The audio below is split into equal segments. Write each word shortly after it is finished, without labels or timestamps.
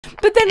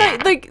But then,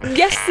 like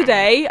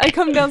yesterday, I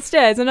come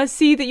downstairs and I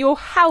see that your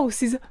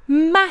house is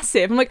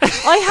massive. I'm like,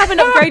 I haven't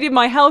upgraded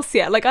my house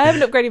yet. Like, I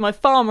haven't upgraded my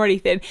farm or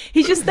anything.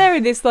 He's just there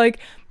in this, like,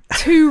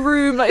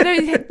 2-room, like, no,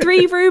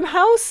 3-room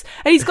house.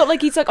 And he's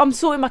like, I'm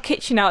sorting my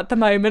kitchen out at the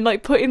moment,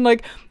 like, putting,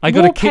 like, I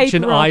got a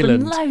kitchen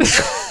island.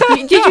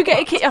 Did you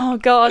get a kitchen? Oh,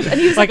 God. And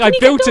he was like, I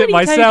built it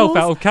myself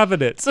out of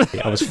cabinets.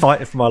 I was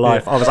fighting for my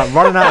life. I was like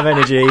running out of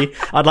energy.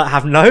 I'd like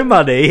have no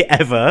money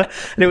ever.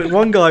 And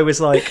one guy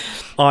was like,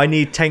 I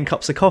need 10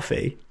 cups of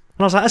coffee. And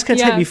I was like, that's going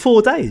to take me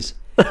 4 days.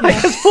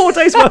 Like, that's 4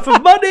 days worth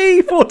of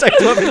money, 4 days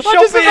worth of shopping.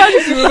 I just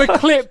imagine you with a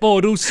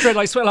clipboard all straight,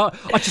 like sweat, like,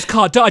 I just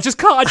can't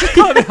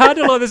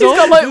handle all this. He's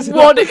got like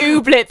one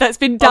ooblet that's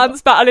been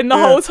dance battling the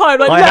whole time.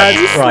 Like, let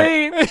me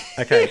sleep.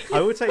 Okay, I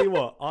will tell you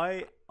what,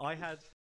 I had